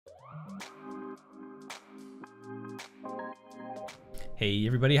Hey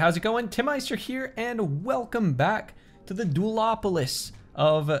everybody, how's it going? Tim Meister here, and welcome back to the Dualopolis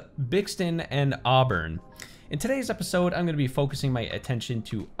of Bixton and Auburn. In today's episode, I'm going to be focusing my attention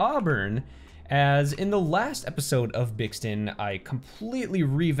to Auburn, as in the last episode of Bixton, I completely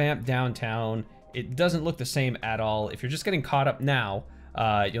revamped downtown. It doesn't look the same at all. If you're just getting caught up now,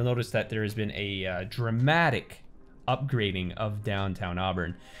 you'll notice that there has been a dramatic upgrading of downtown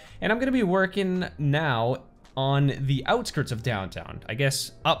Auburn. And I'm going to be working now on the outskirts of downtown, I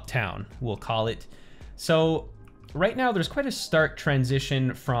guess uptown we'll call it. So right now there's quite a stark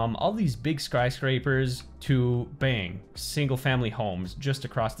transition from all these big skyscrapers to bang, single family homes just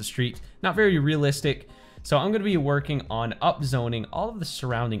across the street. Not very realistic. So I'm going to be working on upzoning all of the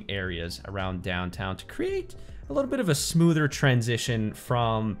surrounding areas around downtown to create a little bit of a smoother transition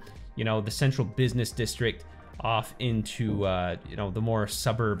from, you know, the central business district off into, you know, the more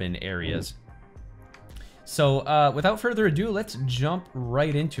suburban areas. So without further ado, let's jump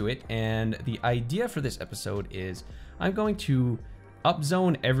right into it. And the idea for this episode is I'm going to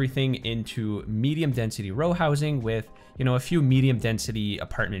upzone everything into medium density row housing with, you know, a few medium density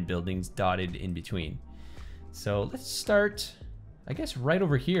apartment buildings dotted in between. So let's start, I guess, right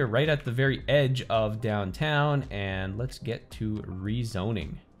over here, right at the very edge of downtown, and let's get to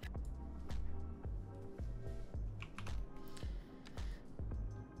rezoning.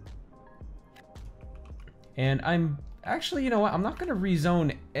 And I'm actually, you know what, I'm not going to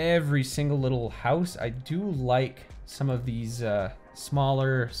rezone every single little house. I do like some of these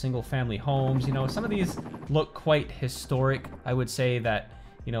smaller single family homes. You know, some of these look quite historic, I would say, that,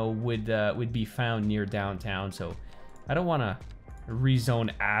 you know, would be found near downtown. So I don't want to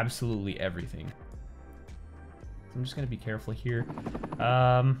rezone absolutely everything. I'm just going to be careful here.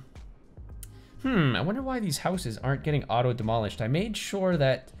 I wonder why these houses aren't getting auto demolished. I made sure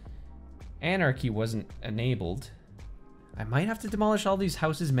that anarchy wasn't enabled. I might have to demolish all these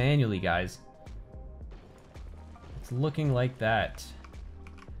houses manually, guys. It's looking like that.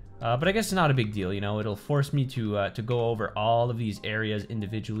 But I guess it's not a big deal, you know. It'll force me to go over all of these areas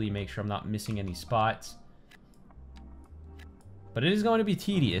individually, make sure I'm not missing any spots. But it is going to be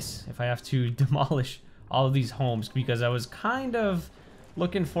tedious if I have to demolish all of these homes, because I was kind of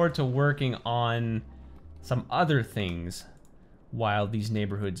looking forward to working on some other things while these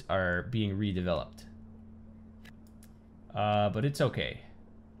neighborhoods are being redeveloped. But it's okay.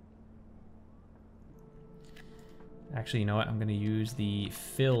 Actually, you know what? I'm going to use the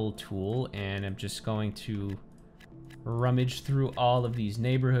fill tool, and I'm just going to rummage through all of these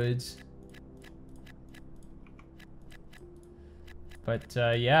neighborhoods. But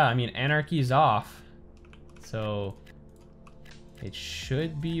yeah, I mean, anarchy is off, so it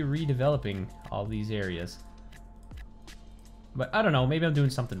should be redeveloping all these areas. But I don't know, maybe I'm doing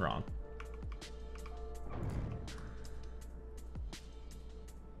something wrong.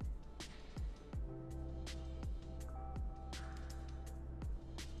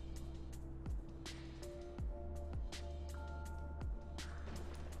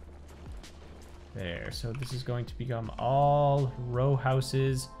 There, so this is going to become all row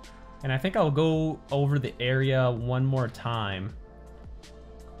houses. And I think I'll go over the area one more time.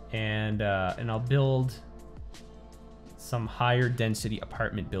 And I'll build some higher density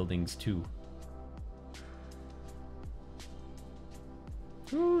apartment buildings too.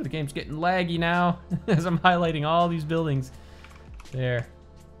 Ooh, the game's getting laggy now as I'm highlighting all these buildings. There.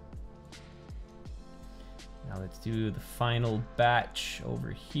 Now let's do the final batch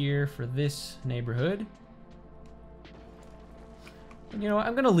over here for this neighborhood. And, you know,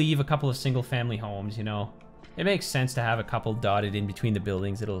 I'm gonna leave a couple of single family homes, you know. It makes sense to have a couple dotted in between the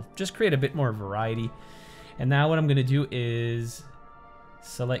buildings. It'll just create a bit more variety. And now what I'm going to do is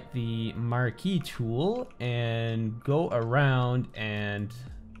select the marquee tool and go around and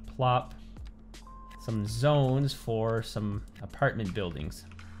plop some zones for some apartment buildings,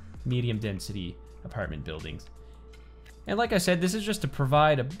 medium density apartment buildings. And like I said, this is just to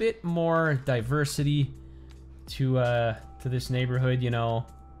provide a bit more diversity to this neighborhood, you know.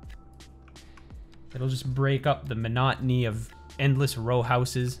 It'll just break up the monotony of endless row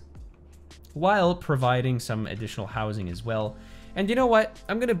houses, while providing some additional housing as well. And you know what?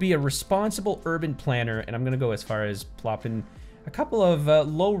 I'm going to be a responsible urban planner, and I'm going to go as far as plopping a couple of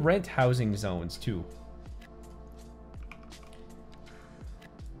low rent housing zones too,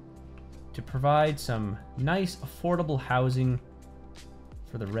 to provide some nice affordable housing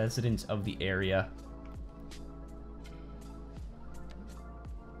for the residents of the area.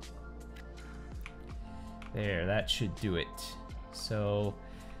 There, that should do it. So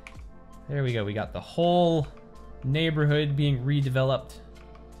there we go. We got the whole neighborhood being redeveloped.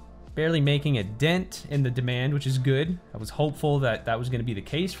 barely making a dent in the demand, which is good. I was hopeful that that was going to be the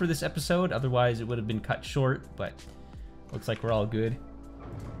case for this episode. Otherwise, it would have been cut short, but looks like we're all good.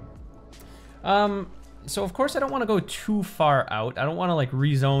 So of course I don't want to go too far out. I don't want to like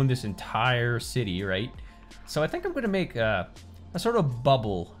rezone this entire city, right? So I think I'm going to make a sort of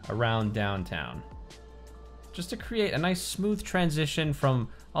bubble around downtown, just to create a nice smooth transition from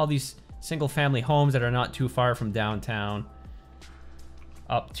all these single family homes that are not too far from downtown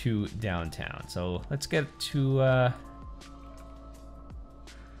up to downtown. So let's get to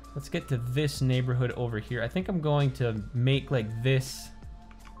this neighborhood over here. I think I'm going to make like this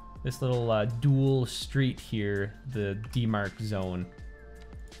little dual street here the demarc zone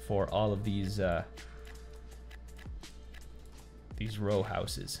for all of these row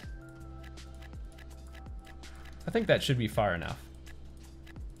houses. I think that should be far enough.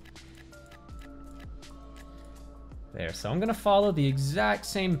 There, so I'm gonna follow the exact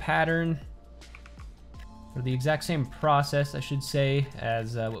same pattern, or the exact same process, I should say,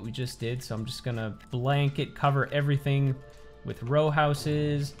 as what we just did. So I'm just gonna blanket cover everything with row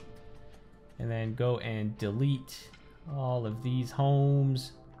houses, and then go and delete all of these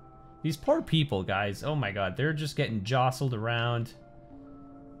homes. These poor people, guys, oh my god, they're just getting jostled around.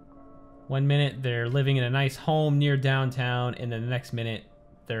 One minute they're living in a nice home near downtown, and then the next minute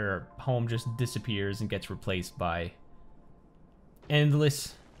their home just disappears and gets replaced by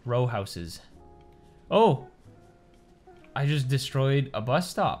endless row houses. Oh, I just destroyed a bus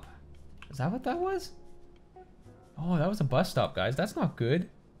stop. Is that what that was? Oh, that was a bus stop, guys. That's not good.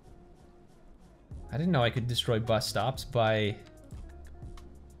 I didn't know I could destroy bus stops by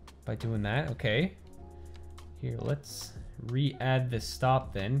doing that. Okay. Here, let's re-add this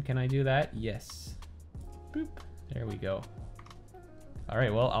stop then. Can I do that? Yes. Boop. There we go. All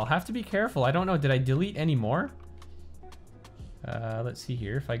right, well, I'll have to be careful. I don't know. Did I delete any more? Let's see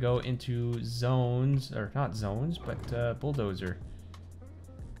here. If I go into zones, or not zones, but bulldozer.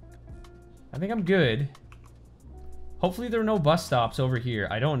 I think I'm good. Hopefully there are no bus stops over here.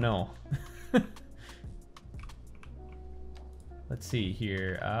 I don't know. Let's see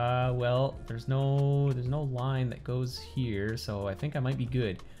here. Well, there's no line that goes here, so I think I might be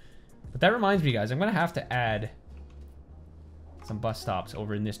good. But that reminds me, guys, I'm gonna have to add some bus stops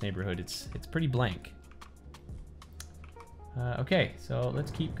over in this neighborhood. It's pretty blank. Okay, so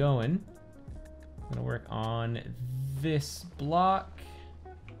let's keep going. I'm gonna work on this block.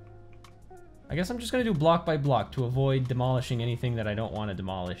 I guess I'm just gonna do block by block to avoid demolishing anything that I don't want to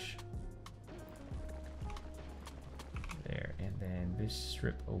demolish. There, and then this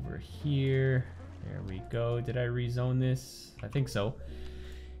strip over here. There we go. Did I rezone this? I think so.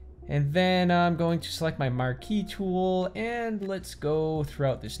 And then I'm going to select my marquee tool, and let's go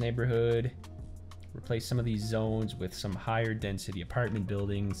throughout this neighborhood. Replace some of these zones with some higher density apartment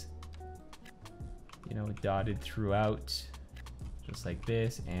buildings. You know, dotted throughout, just like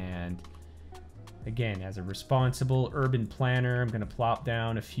this. And again, as a responsible urban planner, I'm going to plop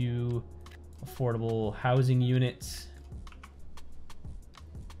down a few affordable housing units.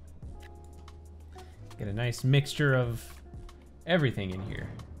 Get a nice mixture of everything in here.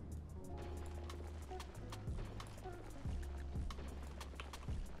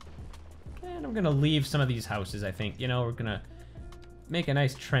 And I'm gonna leave some of these houses, I think. You know, we're gonna make a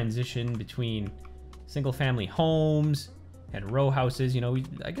nice transition between single family homes and row houses. You know,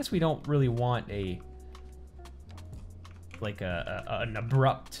 I guess we don't really want an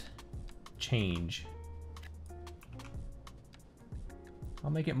abrupt change. I'll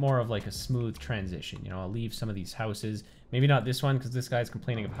make it more of like a smooth transition. You know, I'll leave some of these houses. Maybe not this one, because this guy's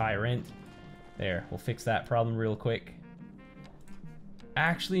complaining of high rent. There, we'll fix that problem real quick.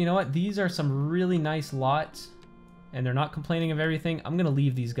 Actually, you know what? These are some really nice lots, and they're not complaining of everything. I'm gonna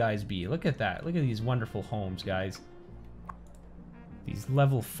leave these guys be. Look at that. Look at these wonderful homes, guys. These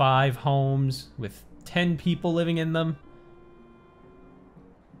level 5 homes with 10 people living in them.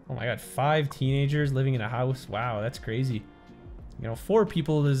 Oh my god, 5 teenagers living in a house. Wow, that's crazy. You know, 4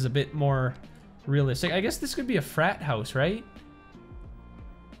 people is a bit more realistic. I guess this could be a frat house, right?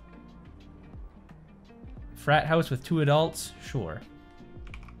 Frat house with 2 adults? Sure.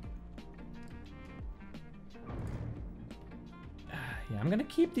 Yeah, I'm gonna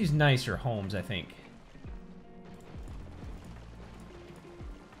keep these nicer homes, I think.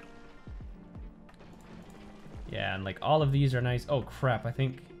 Yeah, and like all of these are nice. Oh crap, I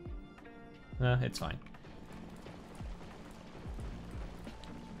think... it's fine.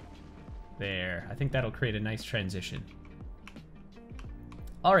 There, I think that'll create a nice transition.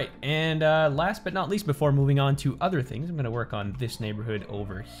 All right, and last but not least, before moving on to other things, I'm gonna work on this neighborhood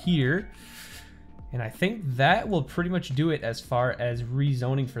over here. And I think that will pretty much do it as far as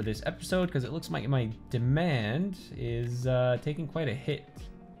rezoning for this episode, because it looks like my demand is taking quite a hit.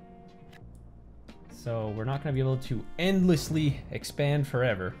 So we're not going to be able to endlessly expand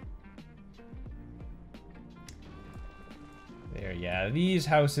forever. There, yeah, these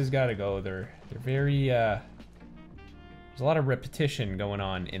houses got to go. They're very, there's a lot of repetition going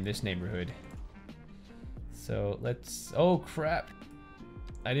on in this neighborhood. So let's, oh crap.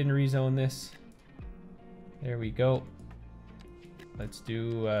 I didn't rezone this. There we go. Let's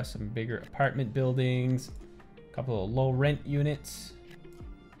do some bigger apartment buildings, a couple of low rent units.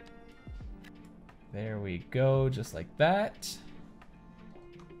 There we go, just like that.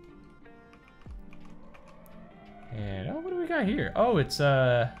 And oh, what do we got here? Oh, it's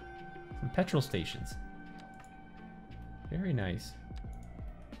some petrol stations. Very nice.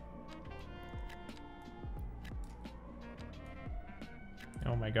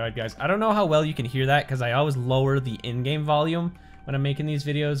 Oh my god, guys. I don't know how well you can hear that because I always lower the in-game volume when I'm making these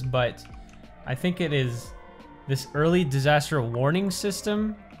videos, but I think it is this early disaster warning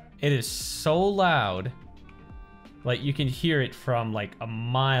system. It is so loud, like you can hear it from like a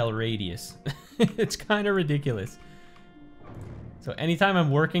mile radius. It's kind of ridiculous. So anytime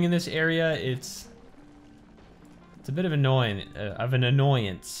I'm working in this area, it's a bit of an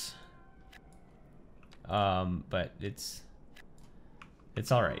annoyance. But it's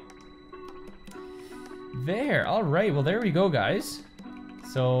all right. There, all right. Well, there we go, guys.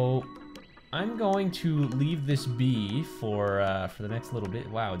 So I'm going to leave this be for the next little bit.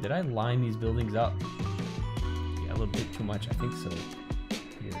 Wow, did I line these buildings up? Yeah, a little bit too much, I think so.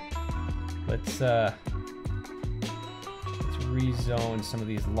 Here, let's rezone some of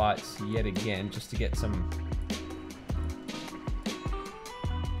these lots yet again, just to get some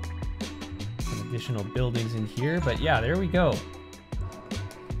additional buildings in here. But yeah, there we go.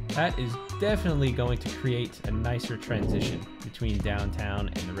 That is definitely going to create a nicer transition between downtown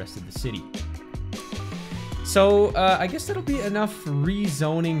and the rest of the city. So I guess that'll be enough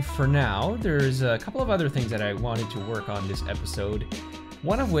rezoning for now. There's a couple of other things that I wanted to work on this episode.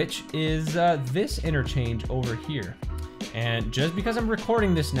 One of which is this interchange over here. And just because I'm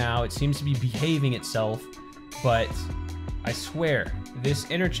recording this now, it seems to be behaving itself, but I swear, this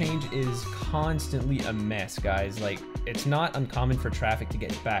interchange is constantly a mess, guys. Like, it's not uncommon for traffic to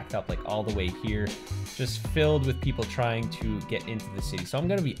get backed up like all the way here, just filled with people trying to get into the city. So I'm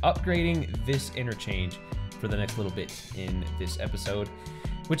going to be upgrading this interchange for the next little bit in this episode,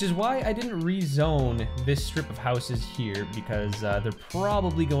 which is why I didn't rezone this strip of houses here, because they're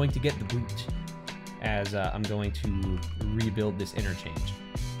probably going to get the boot as I'm going to rebuild this interchange.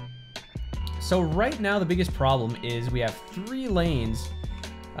 So right now the biggest problem is we have 3 lanes,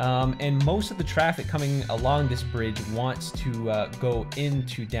 and most of the traffic coming along this bridge wants to go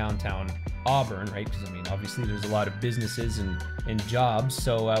into downtown Auburn, right? Because I mean, obviously there's a lot of businesses and jobs,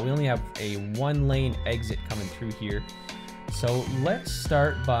 so we only have a 1-lane exit coming through here. So let's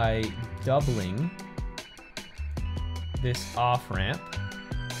start by doubling this off-ramp.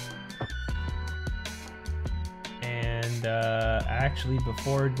 And actually,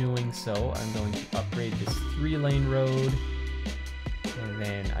 before doing so, I'm going to upgrade this 3-lane road, and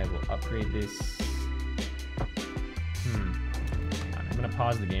then I will upgrade this. I'm going to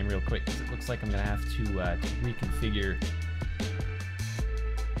pause the game real quick because it looks like I'm going to have to reconfigure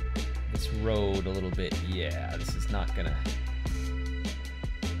this road a little bit. Yeah, this is not gonna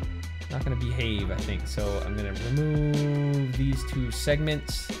behave, I think. So I'm going to remove these 2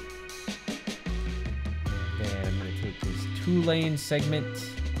 segments. And I'm going to take this 2-lane segment,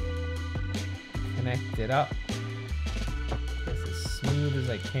 connect it up just as smooth as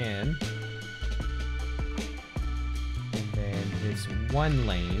I can. And then this 1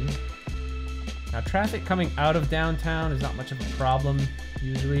 lane. Now, traffic coming out of downtown is not much of a problem,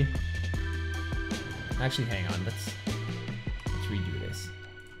 usually. Actually, hang on. Let's redo this.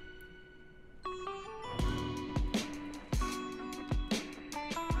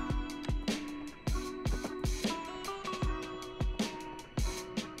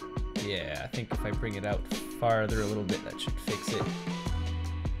 Yeah, I think if I bring it out farther a little bit, that should fix it.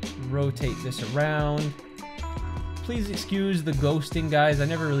 Rotate this around. Please excuse the ghosting, guys. I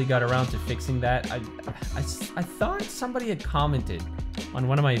never really got around to fixing that. I thought somebody had commented on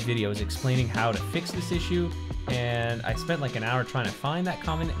one of my videos explaining how to fix this issue, and I spent like an hour trying to find that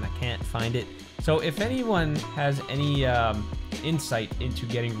comment, and I can't find it. So if anyone has any insight into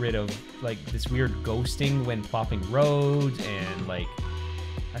getting rid of like this weird ghosting when plopping roads, and like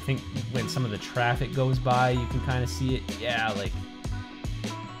I think when some of the traffic goes by, you can kind of see it. Yeah, like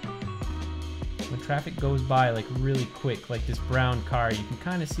when traffic goes by like really quick, like this brown car, you can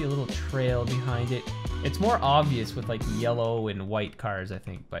kind of see a little trail behind it. It's more obvious with like yellow and white cars, I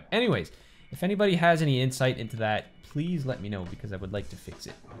think. But anyways, if anybody has any insight into that, please let me know because I would like to fix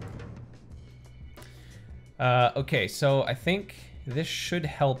it. Okay, so I think this should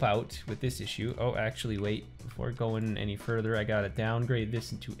help out with this issue. Oh, actually, wait. Before going any further, I gotta downgrade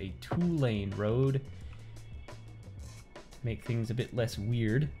this into a 2-lane road. Make things a bit less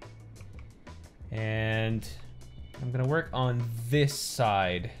weird. And I'm gonna work on this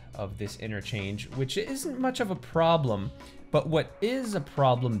side of this interchange, which isn't much of a problem. But what is a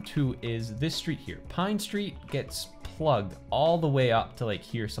problem too is this street here. Pine Street gets plugged all the way up to like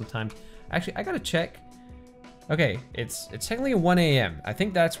here sometimes. Actually, I gotta check. Okay, it's technically 1 a.m. I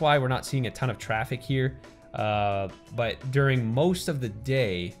think that's why we're not seeing a ton of traffic here. But during most of the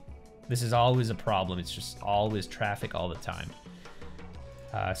day, this is always a problem. It's just always traffic all the time.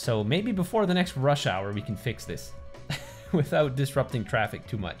 So maybe before the next rush hour, we can fix this without disrupting traffic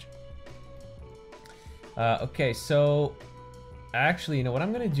too much. Okay, so actually, you know what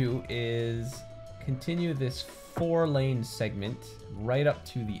I'm gonna do is continue this 4-lane segment right up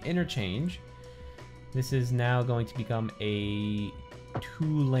to the interchange. This is now going to become a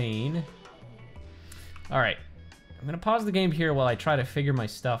 2-lane. All right, I'm gonna pause the game here while I try to figure my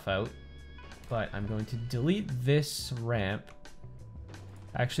stuff out, but I'm going to delete this ramp.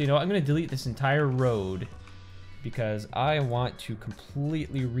 Actually, you know what? I'm gonna delete this entire road because I want to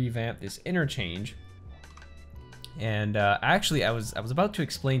completely revamp this interchange. And actually, I was about to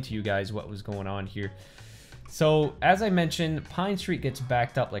explain to you guys what was going on here. So, as I mentioned, Pine Street gets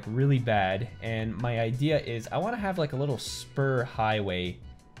backed up like really bad, and my idea is I want to have like a little spur highway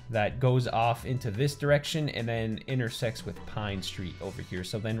that goes off into this direction and then intersects with Pine Street over here.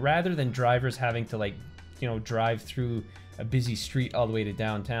 So then rather than drivers having to like, you know, drive through a busy street all the way to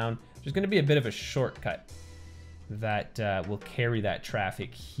downtown, there's going to be a bit of a shortcut that will carry that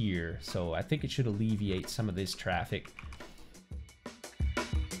traffic here. So I think it should alleviate some of this traffic.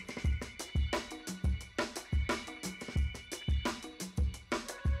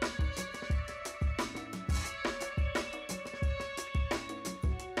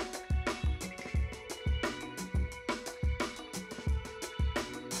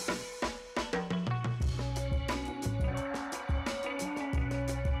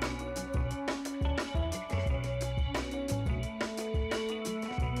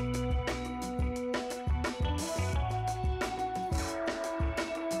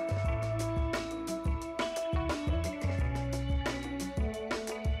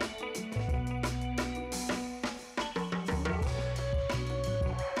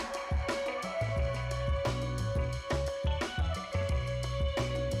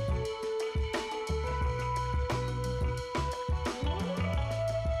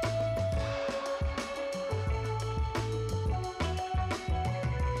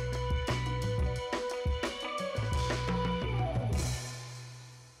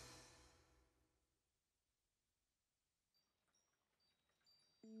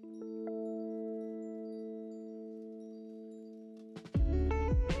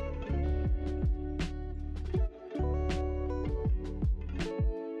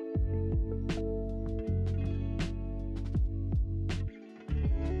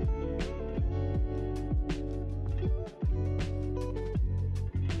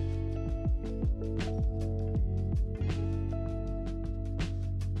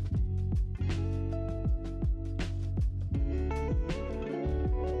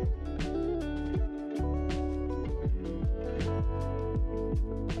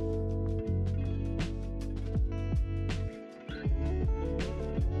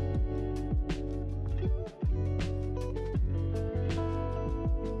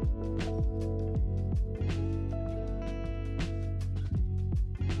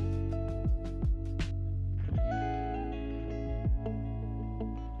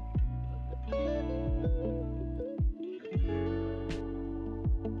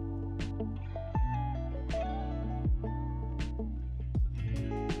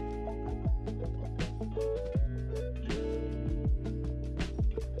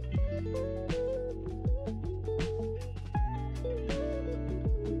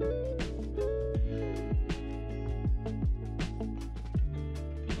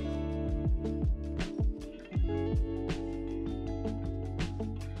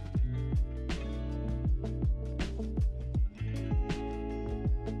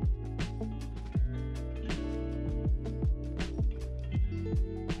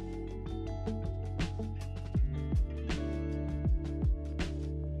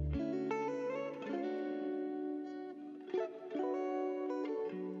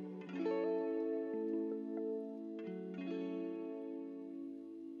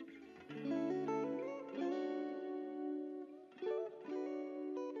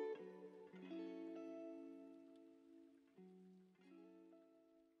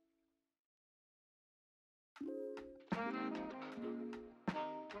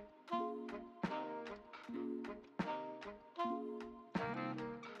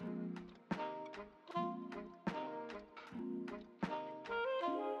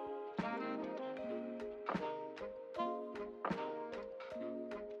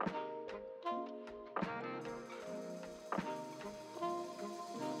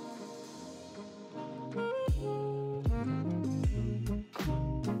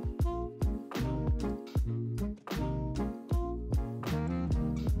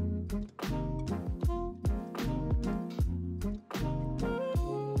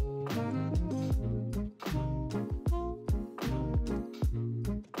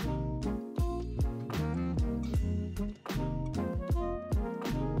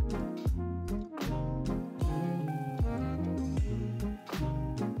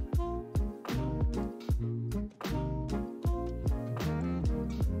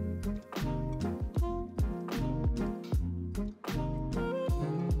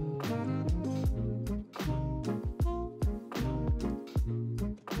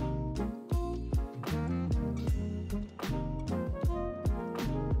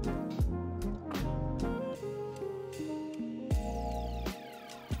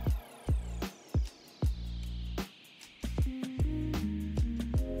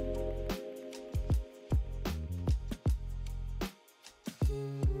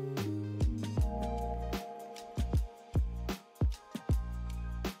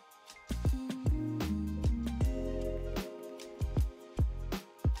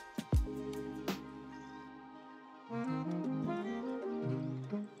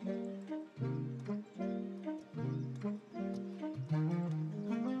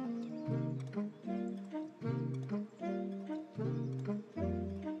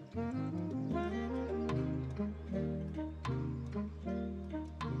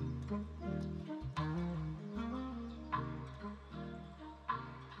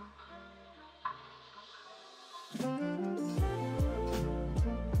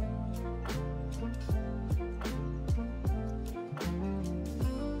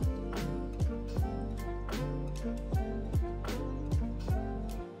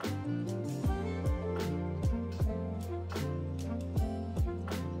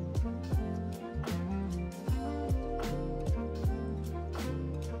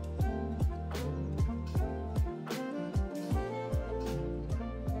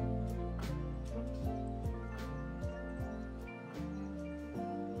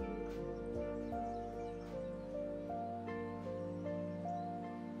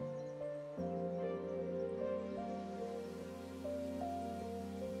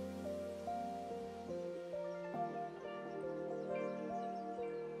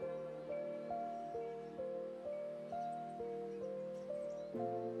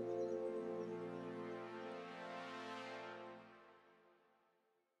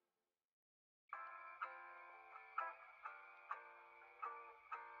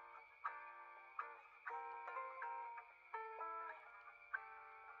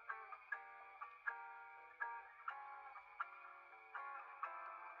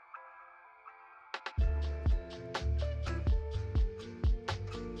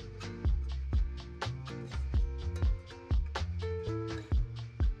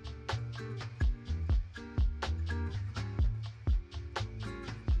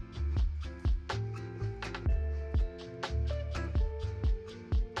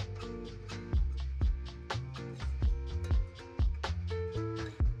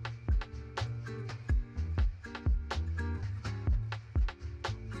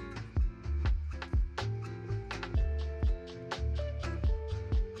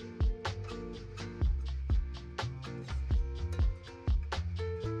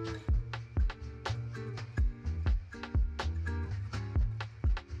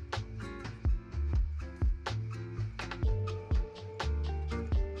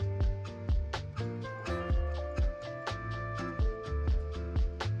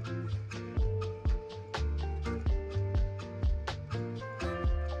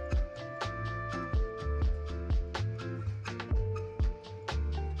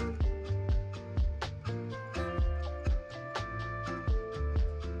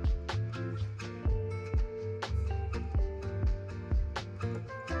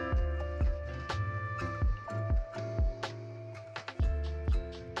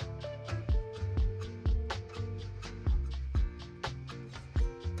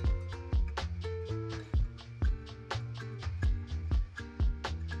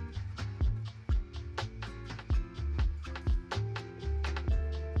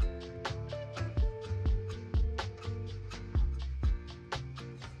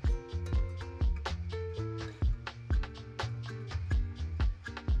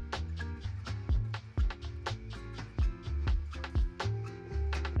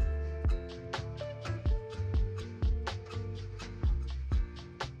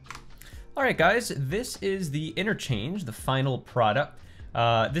 All right, guys, this is the Interchange, the final product.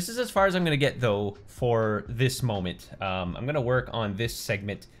 This is as far as I'm going to get, though, for this moment. I'm going to work on this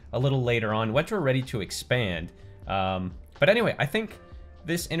segment a little later on, once we're ready to expand. But anyway, I think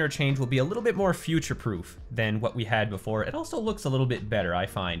this Interchange will be a little bit more future-proof than what we had before. It also looks a little bit better, I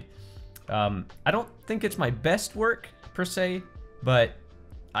find. I don't think it's my best work, per se, but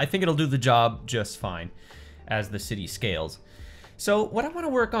I think it'll do the job just fine as the city scales. So what I want to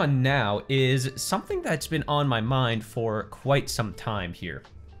work on now is something that's been on my mind for quite some time here.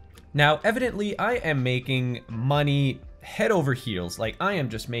 Now, evidently, I am making money head over heels. Like, I am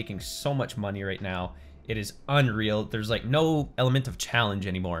just making so much money right now. It is unreal. There's like no element of challenge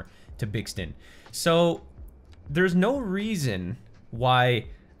anymore to Bixton. So there's no reason why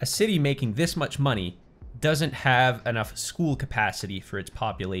a city making this much money doesn't have enough school capacity for its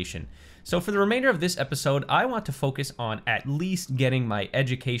population. So for the remainder of this episode, I want to focus on at least getting my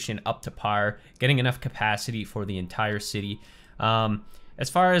education up to par, getting enough capacity for the entire city.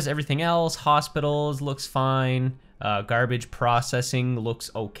 As far as everything else, hospitals looks fine. Garbage processing looks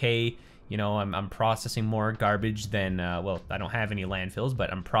okay. You know, I'm processing more garbage than, well, I don't have any landfills,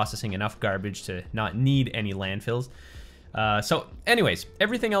 but I'm processing enough garbage to not need any landfills. So anyways,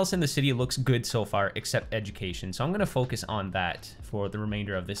 everything else in the city looks good so far except education. So I'm going to focus on that for the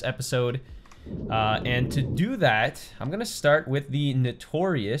remainder of this episode. And to do that, I'm going to start with the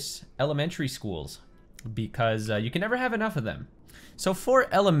notorious elementary schools because you can never have enough of them. So for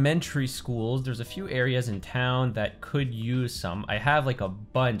elementary schools, there's a few areas in town that could use some. I have like a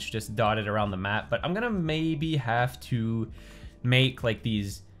bunch just dotted around the map, but I'm going to maybe have to make like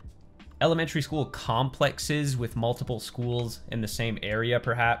these elementary school complexes with multiple schools in the same area,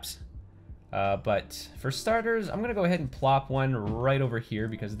 perhaps. But for starters, I'm gonna go ahead and plop one right over here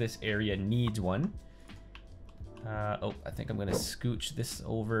because this area needs one. Oh, I think I'm gonna scooch this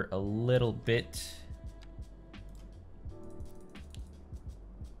over a little bit.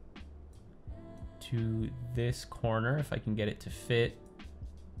 To this corner, if I can get it to fit.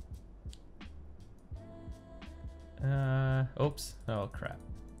 Oops. Oh, crap.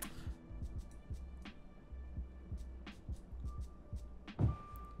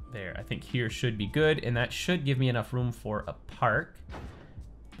 There, I think here should be good, and that should give me enough room for a park.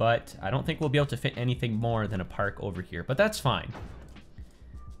 But I don't think we'll be able to fit anything more than a park over here, but that's fine.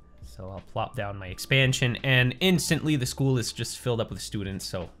 So I'll plop down my expansion, and instantly the school is just filled up with students,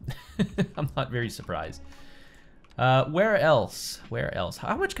 so I'm not very surprised. Where else? Where else?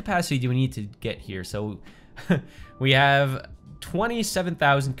 How much capacity do we need to get here? So we have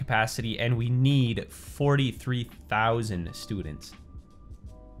 27,000 capacity, and we need 43,000 students.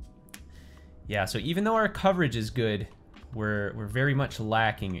 Yeah, so even though our coverage is good, we're very much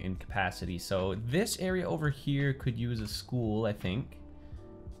lacking in capacity. So this area over here could use a school, I think.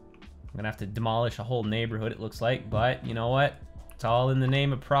 I'm gonna have to demolish a whole neighborhood, it looks like, but you know what? It's all in the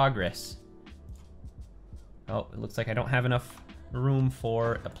name of progress. Oh, it looks like I don't have enough room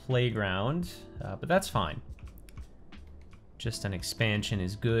for a playground, but that's fine. Just an expansion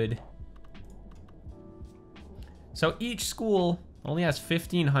is good. So each school only has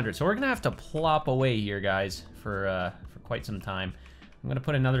 1,500, so we're gonna have to plop away here, guys, for quite some time. I'm gonna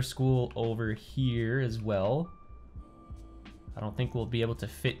put another school over here as well. I don't think we'll be able to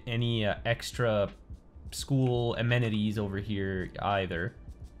fit any extra school amenities over here either,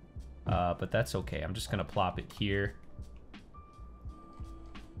 but that's okay. I'm just gonna plop it here,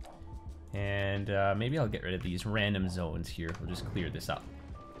 and maybe I'll get rid of these random zones here. We'll just clear this up.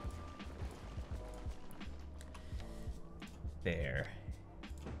 There.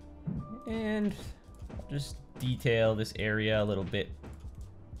 And I'll just detail this area a little bit.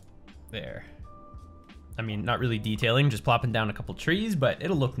 There. I mean, not really detailing, just plopping down a couple trees, but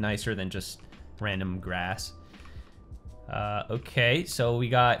it'll look nicer than just random grass. Okay, so we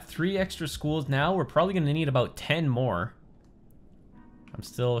got 3 extra schools now. We're probably going to need about 10 more. I'm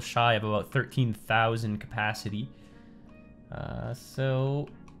still shy of about 13,000 capacity. So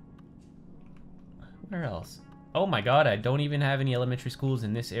where else? Oh my god, I don't even have any elementary schools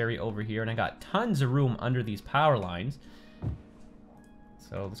in this area over here, and I got tons of room under these power lines.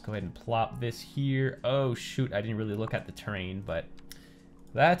 So let's go ahead and plop this here. Oh shoot, I didn't really look at the terrain, but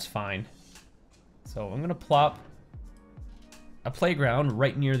that's fine. So I'm gonna plop a playground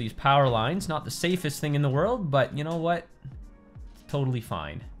right near these power lines. Not the safest thing in the world, but you know what? It's totally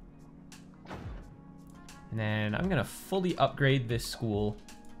fine. And then I'm gonna fully upgrade this school.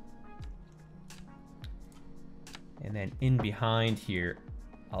 And then in behind here,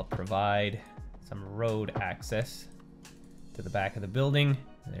 I'll provide some road access to the back of the building.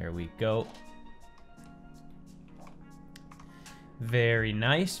 There we go. Very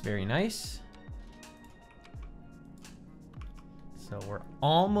nice, very nice. So we're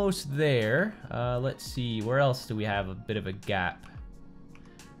almost there. Let's see, where else do we have a bit of a gap?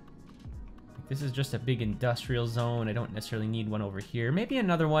 This is just a big industrial zone. I don't necessarily need one over here. Maybe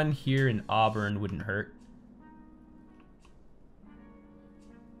another one here in Auburn wouldn't hurt.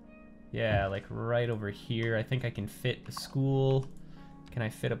 Yeah, like right over here. I think I can fit a school. Can I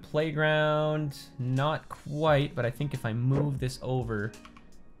fit a playground? Not quite, but I think if I move this over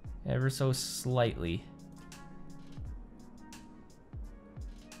ever so slightly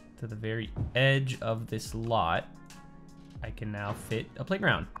to the very edge of this lot, I can now fit a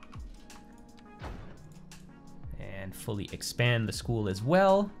playground. And fully expand the school as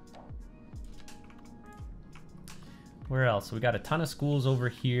well. Where else? We got a ton of schools over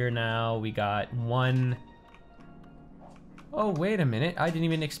here now. We got one. Oh, wait a minute. I didn't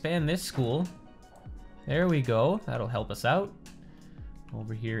even expand this school. There we go. That'll help us out.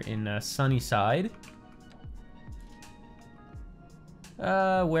 Over here in Sunnyside.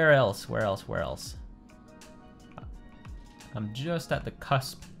 Where else? Where else? Where else? I'm just at the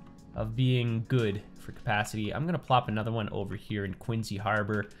cusp of being good for capacity. I'm gonna plop another one over here in Quincy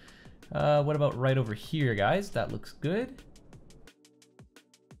Harbor. What about right over here, guys? That looks good.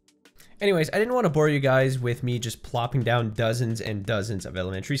 Anyways, I didn't want to bore you guys with me just plopping down dozens and dozens of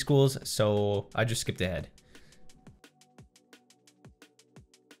elementary schools, so I just skipped ahead.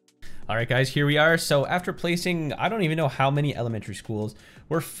 All right, guys, here we are. So after placing, I don't even know how many elementary schools,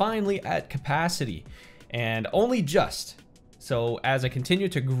 we're finally at capacity, and only just. So as I continue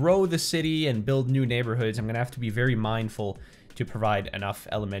to grow the city and build new neighborhoods, I'm gonna have to be very mindful to provide enough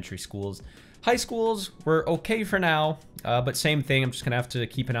elementary schools. High schools, we're okay for now, but same thing, I'm just gonna have to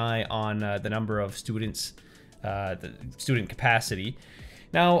keep an eye on the number of students, the student capacity.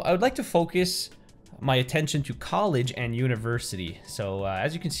 Now, I would like to focus my attention to college and university. So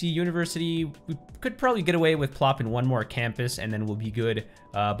as you can see, university, we could probably get away with plopping one more campus and then we'll be good.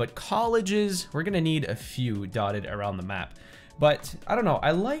 But colleges, we're gonna need a few dotted around the map. But I don't know,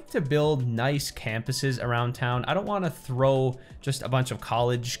 I like to build nice campuses around town. I don't want to throw just a bunch of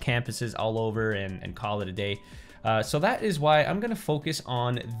college campuses all over and call it a day. So that is why I'm going to focus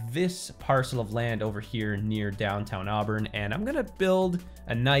on this parcel of land over here near downtown Auburn. And I'm going to build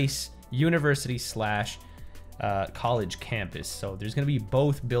a nice university slash college campus. So there's going to be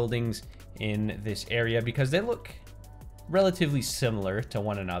both buildings in this area because they look relatively similar to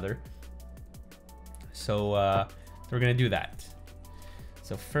one another. So we're going to do that.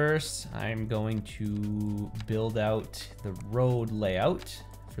 So first, I'm going to build out the road layout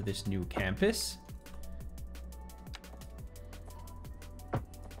for this new campus.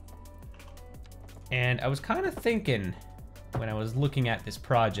 And I was kind of thinking when I was looking at this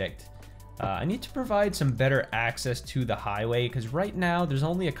project, I need to provide some better access to the highway because right now there's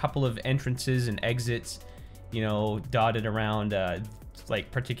only a couple of entrances and exits, you know, dotted around, like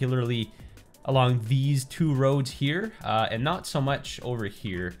particularly along these two roads here, and not so much over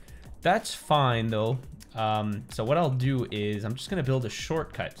here. That's fine though. So what I'll do is I'm just gonna build a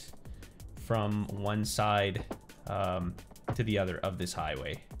shortcut from one side to the other of this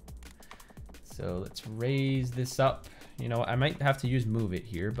highway. So let's raise this up. You know, I might have to use move it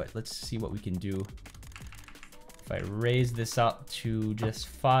here, but let's see what we can do. If I raise this up to just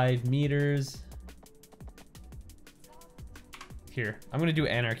 5 meters. Here, I'm gonna do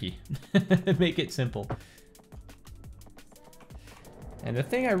anarchy. Make it simple. And the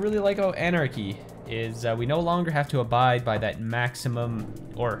thing I really like about anarchy is we no longer have to abide by that maximum,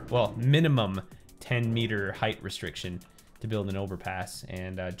 or well, minimum 10-meter height restriction to build an overpass.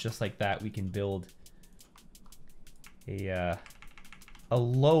 And just like that, we can build a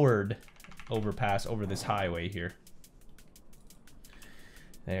lowered overpass over this highway here.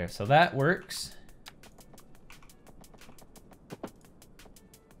 There, so that works.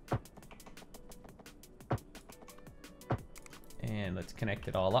 And let's connect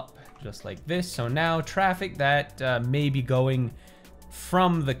it all up just like this. So now traffic that may be going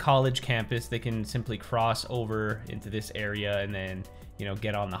from the college campus, they can simply cross over into this area and then, you know,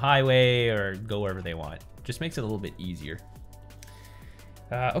 get on the highway or go wherever they want. Just makes it a little bit easier.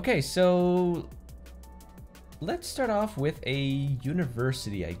 Okay, so let's start off with a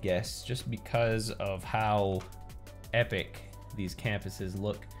university, I guess, just because of how epic these campuses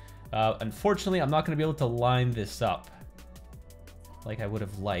look. Unfortunately, I'm not going to be able to line this up like I would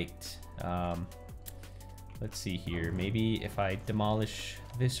have liked. Let's see here. Maybe if I demolish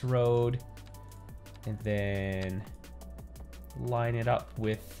this road and then line it up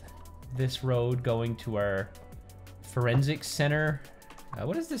with this road going to our forensics center.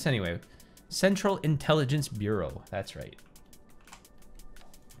 What is this anyway? Central Intelligence Bureau. That's right.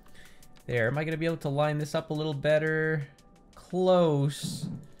 There, am I gonna be able to line this up a little better? Close.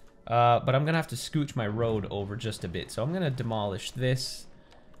 But I'm gonna have to scooch my road over just a bit. So I'm gonna demolish this.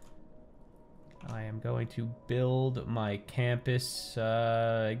 I am going to build my campus,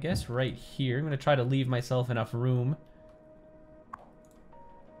 I guess right here. I'm gonna try to leave myself enough room.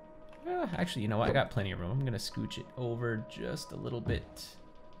 Actually, you know what? I got plenty of room. I'm gonna scooch it over just a little bit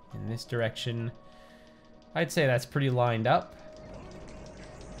in this direction. I'd say that's pretty lined up.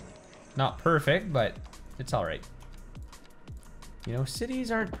 Not perfect, but it's all right. You know,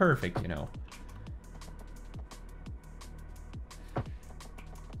 cities aren't perfect, you know.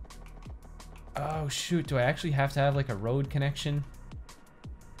 Oh, shoot. Do I actually have to have, like, a road connection?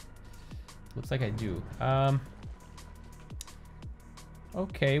 Looks like I do.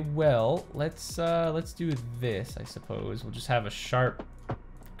 Okay, well, let's do this, I suppose. We'll just have a sharp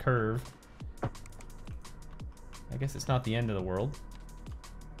curve. I guess it's not the end of the world.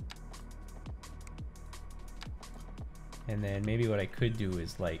 And then maybe what I could do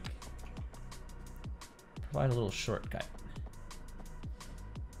is, like, provide a little shortcut.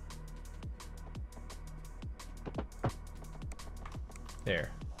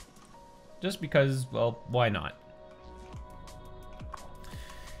 There. Just because, well, why not?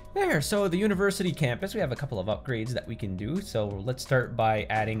 There, so the university campus, we have a couple of upgrades that we can do. So let's start by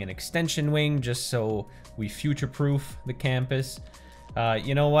adding an extension wing just so we future-proof the campus.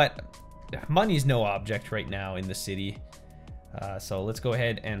 You know what? Money's no object right now in the city. So let's go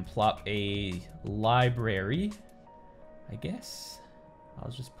ahead and plop a library, I guess.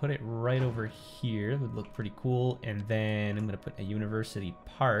 I'll just put it right over here. It would look pretty cool. And then I'm going to put a university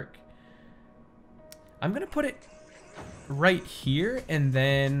park. I'm going to put it right here, and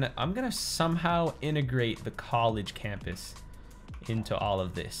then I'm going to somehow integrate the college campus into all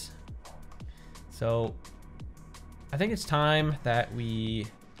of this. So I think it's time that we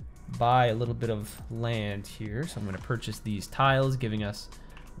buy a little bit of land here. So I'm going to purchase these tiles, giving us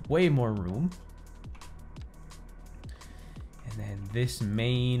way more room. And then this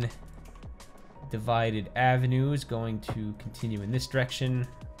main divided avenue is going to continue in this direction,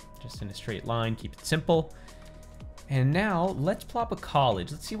 just in a straight line, keep it simple. And now let's plop a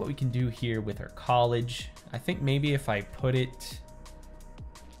college. Let's see what we can do here with our college. I think maybe if I put it...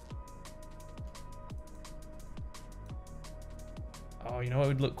 Oh, you know what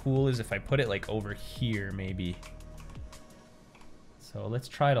would look cool is if I put it like over here, maybe. So let's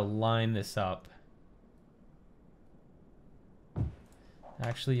try to line this up.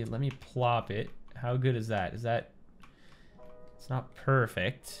 Actually, let me plop it. How good is that? Is that... It's not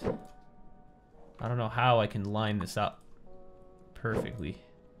perfect. I don't know how I can line this up perfectly.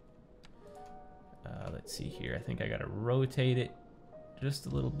 Let's see here. I think I gotta rotate it just a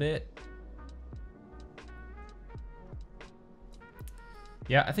little bit.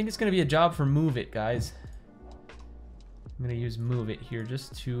 Yeah, I think it's gonna be a job for Move It, guys. I'm gonna use Move It here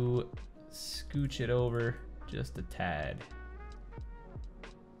just to scooch it over just a tad.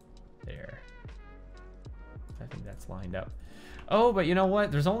 There. I think that's lined up. Oh, but you know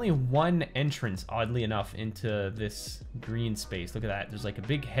what? There's only one entrance, oddly enough, into this green space. Look at that. There's like a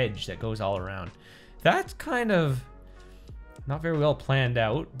big hedge that goes all around. That's kind of not very well planned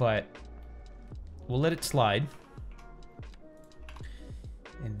out, but we'll let it slide.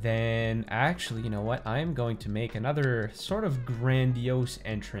 And then, actually, you know what? I'm going to make another sort of grandiose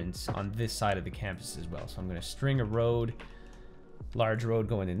entrance on this side of the campus as well. So I'm going to string a road, large road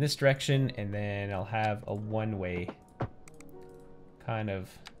going in this direction, and then I'll have a one-way kind of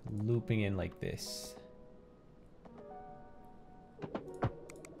looping in like this.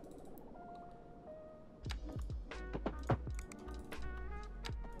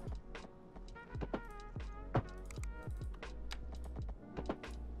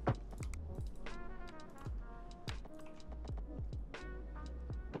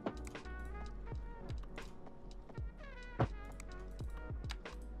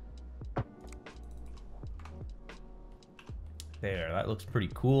 There, that looks pretty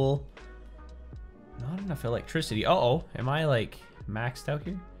cool. Not enough electricity. Uh-oh, am I like maxed out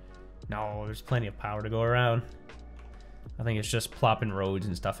here? No, there's plenty of power to go around. I think it's just plopping roads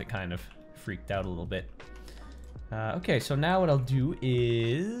and stuff. It kind of freaked out a little bit. Okay, so now what I'll do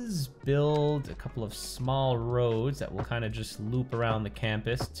is build a couple of small roads that will kind of just loop around the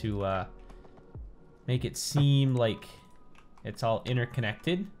campus to make it seem like it's all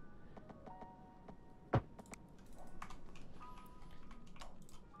interconnected.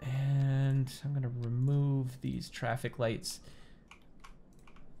 And I'm going to remove these traffic lights.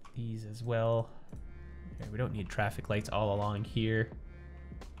 These as well. Okay, we don't need traffic lights all along here.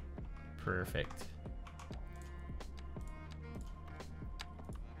 Perfect.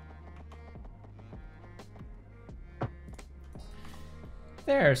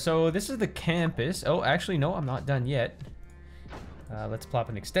 There, so this is the campus. Oh, actually, no, I'm not done yet. Let's plop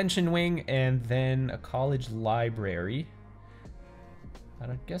an extension wing and then a college library.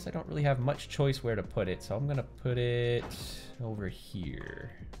 I guess I don't really have much choice where to put it, so I'm gonna put it over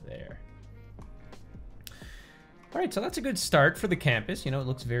here. There. All right, so that's a good start for the campus. You know, it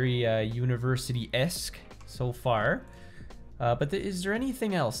looks very university-esque so far. But is there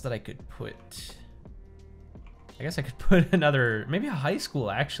anything else that I could put? I guess I could put another, maybe a high school,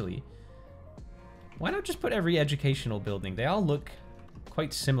 actually. Why not just put every educational building? They all look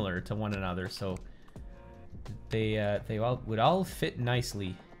quite similar to one another, so they all would all fit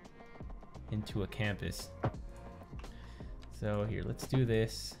nicely into a campus. So here, let's do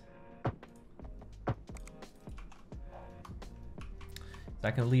this. Is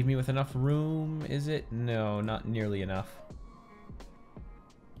that gonna leave me with enough room? Is it? No, not nearly enough.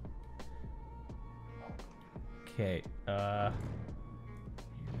 Okay, I'm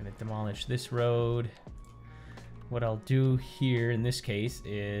gonna demolish this road. What I'll do here in this case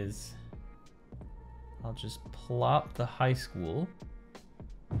is I'll just plop the high school.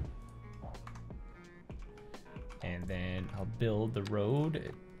 And then I'll build the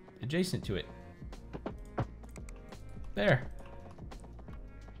road adjacent to it. There.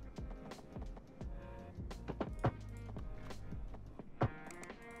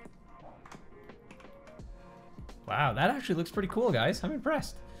 Wow, that actually looks pretty cool, guys. I'm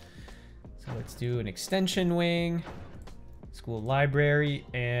impressed. So let's do an extension wing, school library,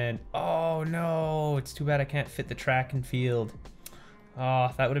 and oh no, it's too bad I can't fit the track and field.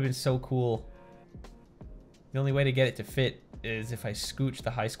 Oh, that would have been so cool. The only way to get it to fit is if I scooch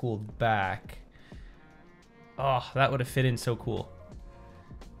the high school back. Oh, that would have fit in so cool.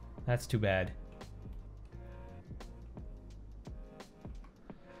 That's too bad.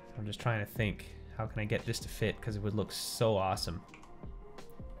 I'm just trying to think. How can I get this to fit? Because it would look so awesome.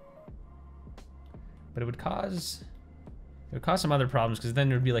 But it would cause some other problems, because then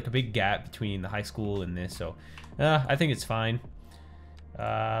there would be like a big gap between the high school and this. So I think it's fine.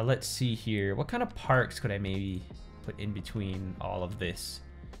 Let's see here. What kind of parks could I maybe put in between all of this?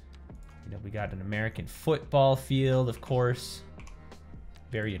 You know, we got an American football field, of course.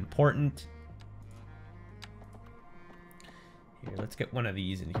 Very important. Here, let's get one of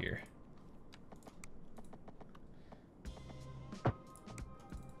these in here.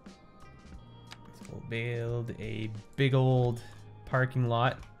 We'll build a big old parking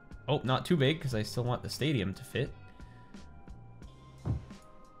lot. Oh, not too big, because I still want the stadium to fit.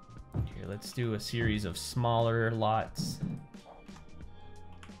 Here, let's do a series of smaller lots.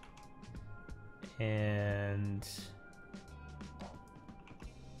 And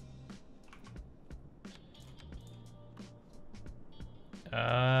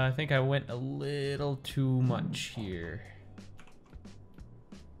I think I went a little too much here.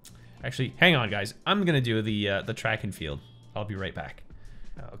 Actually, hang on, guys. I'm gonna do the track and field. I'll be right back.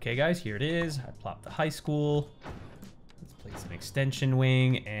 Okay, guys, here it is. I plopped the high school. Let's place an extension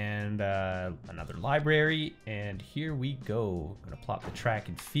wing and another library. And here we go. I'm gonna plop the track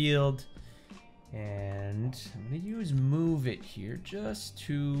and field. And I'm gonna use move it here just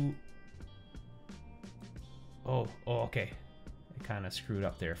to... Oh, okay. I kind of screwed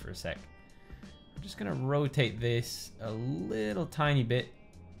up there for a sec. I'm just gonna rotate this a little tiny bit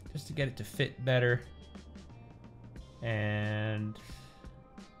just to get it to fit better. And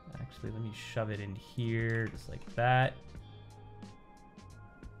actually, let me shove it in here just like that.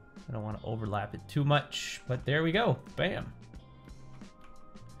 I don't want to overlap it too much, but there we go. Bam.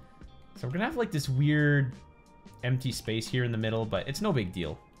 So we're gonna have like this weird empty space here in the middle, but it's no big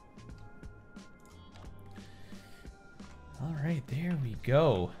deal. All right, there we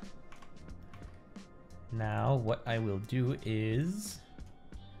go. Now what I will do is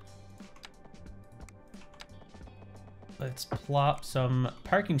let's plop some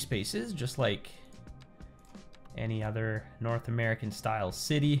parking spaces just like any other North American style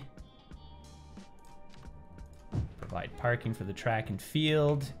city. Provide parking for the track and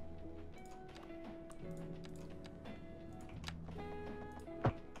field.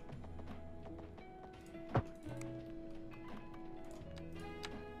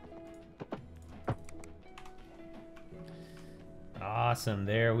 Awesome,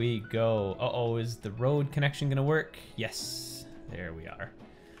 there we go. Uh-oh, is the road connection gonna work? Yes, there we are.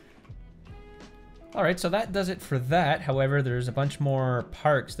 All right, so that does it for that. However, there's a bunch more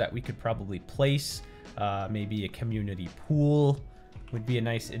parks that we could probably place. Maybe a community pool would be a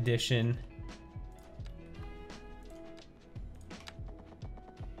nice addition.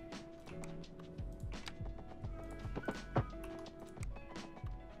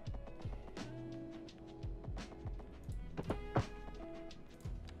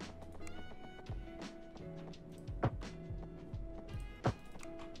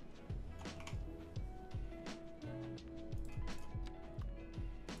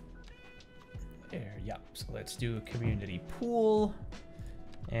 So let's do a community pool.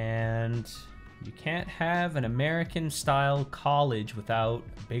 And you can't have an American-style college without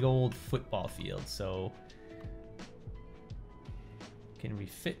a big old football field. So can we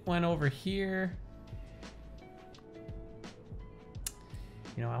fit one over here?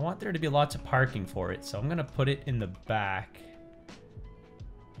 You know, I want there to be lots of parking for it, so I'm gonna put it in the back.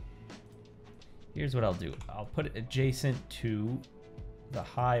 Here's what I'll do. I'll put it adjacent to the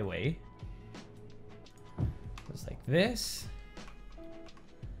highway. Just like this.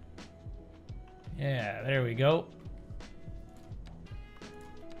 Yeah, there we go.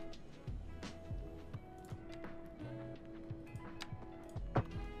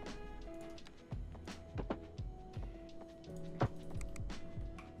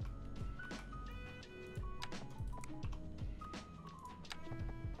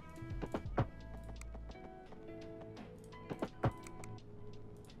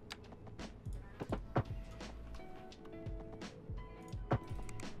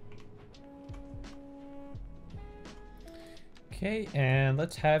 Okay, and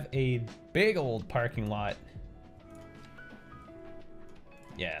let's have a big old parking lot.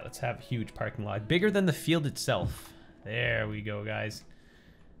 Yeah, let's have a huge parking lot. Bigger than the field itself. There we go, guys.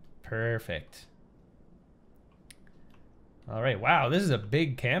 Perfect. All right, wow, this is a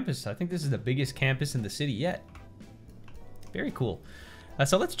big campus. I think this is the biggest campus in the city yet. Very cool.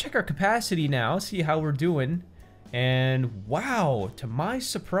 So let's check our capacity now, see how we're doing. And wow, to my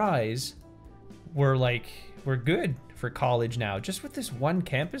surprise, we're good for college now. Just with this one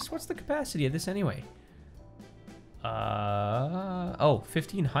campus, what's the capacity of this anyway? Oh,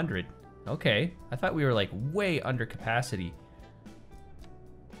 1,500. Okay, I thought we were like way under capacity.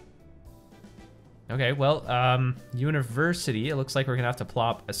 Okay, well, university, it looks like we're gonna have to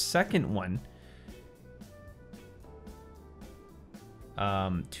plop a second one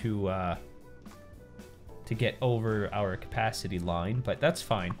to get over our capacity line, but that's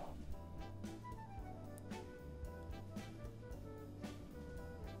fine.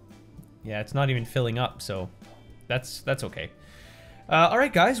 Yeah, it's not even filling up, so that's okay. All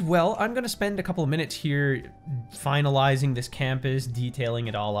right, guys. Well, I'm going to spend a couple of minutes here finalizing this campus, detailing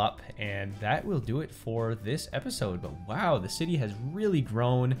it all up, and that will do it for this episode. But wow, the city has really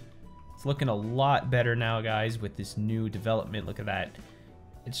grown. It's looking a lot better now, guys, with this new development. Look at that.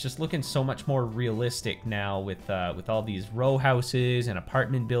 It's just looking so much more realistic now with all these row houses and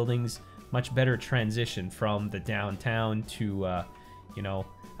apartment buildings. Much better transition from the downtown to, you know,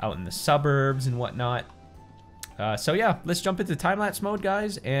 out in the suburbs and whatnot. So yeah, let's jump into time-lapse mode,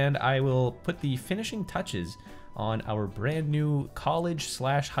 guys, and I will put the finishing touches on our brand new college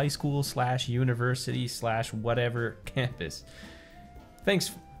slash high school slash university slash whatever campus.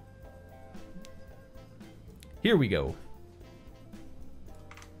 Thanks. Here we go.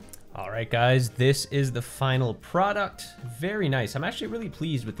 All right, guys, this is the final product. Very nice. I'm actually really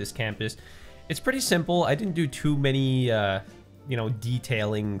pleased with this campus. It's pretty simple. I didn't do too many you know,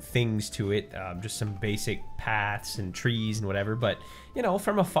 detailing things to it, just some basic paths and trees and whatever, but you know,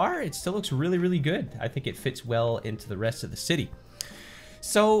 from afar it still looks really, really good. I think it fits well into the rest of the city.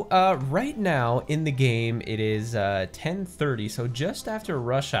 So right now in the game it is 10:30, so just after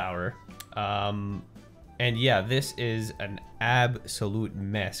rush hour, and yeah, this is an absolute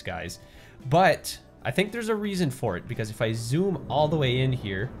mess, guys, but I think there's a reason for it, because if I zoom all the way in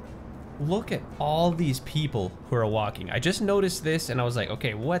here, look at all these people who are walking. I just noticed this and I was like,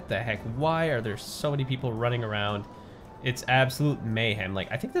 okay, what the heck? Why are there so many people running around? It's absolute mayhem.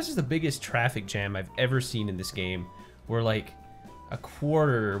 Like, I think this is the biggest traffic jam I've ever seen in this game. We're like a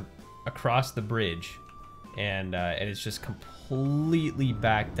quarter across the bridge and it's just completely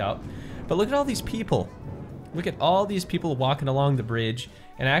backed up. But look at all these people. Look at all these people walking along the bridge.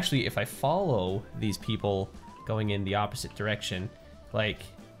 And actually, if I follow these people going in the opposite direction, like,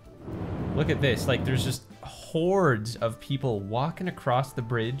 look at this. Like, there's just hordes of people walking across the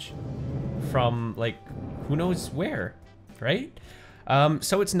bridge from, like, who knows where, right?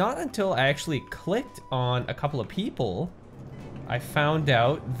 So it's not until I actually clicked on a couple of people I found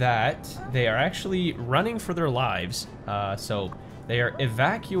out that they are actually running for their lives. So they are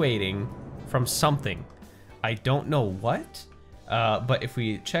evacuating from something. I don't know what, but if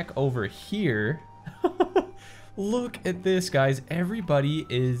we check over here... Look at this, guys. Everybody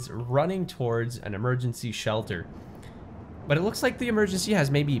is running towards an emergency shelter. But it looks like the emergency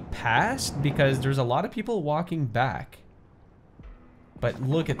has maybe passed because there's a lot of people walking back. But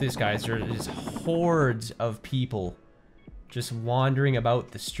look at this, guys. There is hordes of people just wandering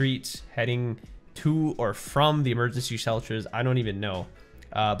about the streets, heading to or from the emergency shelters. I don't even know.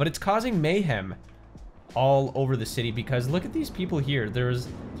 But it's causing mayhem all over the city, because look at these people here. There's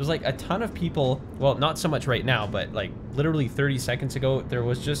like a ton of people. Well, not so much right now, but like literally 30 seconds ago, there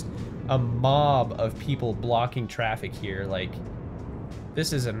was just a mob of people blocking traffic here. Like,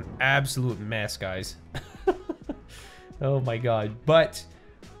 this is an absolute mess, guys. Oh my god. But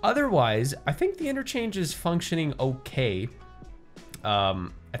otherwise, I think the interchange is functioning okay.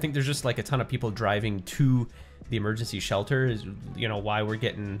 I think there's just like a ton of people driving to the emergency shelter, is, you know, why we're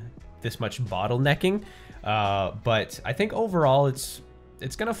getting this much bottlenecking. But I think overall it's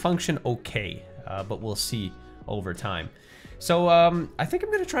gonna function okay, but we'll see over time. So I think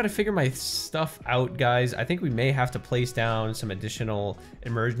I'm gonna try to figure my stuff out, guys. I think we may have to place down some additional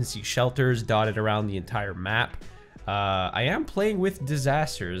emergency shelters dotted around the entire map. I am playing with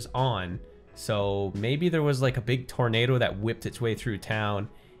disasters on, so maybe there was like a big tornado that whipped its way through town,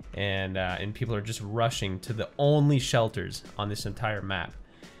 and people are just rushing to the only shelters on this entire map.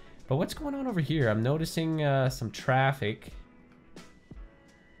 But what's going on over here? I'm noticing some traffic.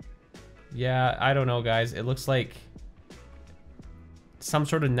 Yeah, I don't know, guys. It looks like some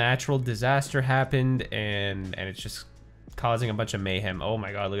sort of natural disaster happened, and it's just causing a bunch of mayhem. Oh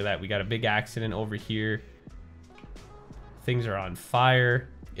my god, look at that. We got a big accident over here. Things are on fire.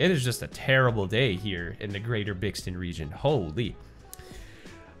 It is just a terrible day here in the greater Bixton region. Holy.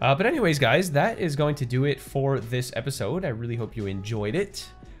 But anyways, guys, that is going to do it for this episode. I really hope you enjoyed it.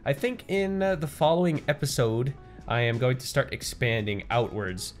 I think in the following episode, I am going to start expanding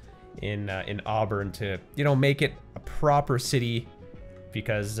outwards in Auburn to, you know, make it a proper city,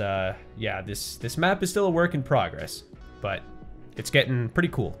 because yeah, this map is still a work in progress, but it's getting pretty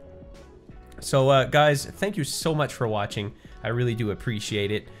cool. So guys, thank you so much for watching. I really do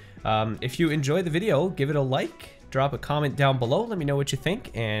appreciate it. If you enjoyed the video, give it a like, drop a comment down below, let me know what you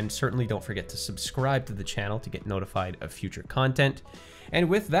think, and certainly don't forget to subscribe to the channel to get notified of future content. And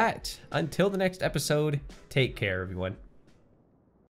with that, until the next episode, take care, everyone.